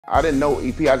I didn't know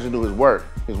EP, I just knew his work.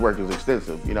 His work was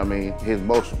extensive, you know what I mean? His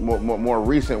more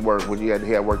recent work, which he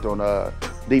had worked on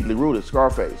Deeply Rooted,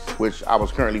 Scarface, which I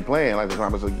was currently playing, like the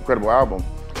time it's an incredible album.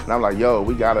 And I'm like, yo,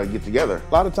 we gotta get together.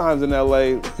 A lot of times in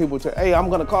LA, people say, hey, I'm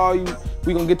gonna call you,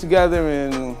 we gonna get together,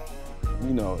 and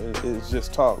you know, it's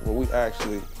just talk, but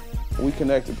we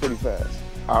connected pretty fast.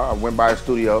 I went by his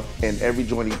studio, and every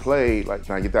joint he played, like,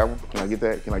 can I get that one? Can I get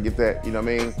that? Can I get that? You know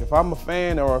what I mean? If I'm a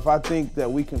fan, or if I think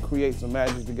that we can create some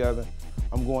magic together,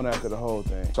 I'm going after the whole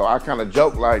thing. So I kind of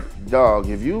joked like, dog,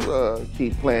 if you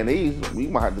keep playing these, we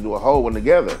might have to do a whole one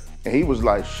together. And he was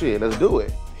like, shit, let's do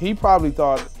it. He probably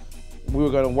thought we were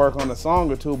gonna work on a song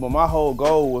or two, but my whole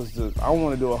goal was I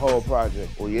want to do a whole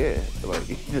project. Well, yeah, like,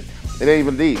 it ain't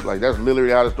even deep. Like, that's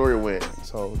literally how the story went.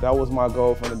 So that was my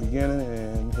goal from the beginning,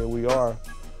 and here we are.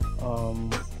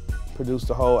 Produced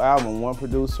the whole album, one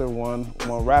producer, one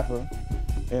rapper,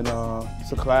 and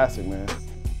it's a classic, man.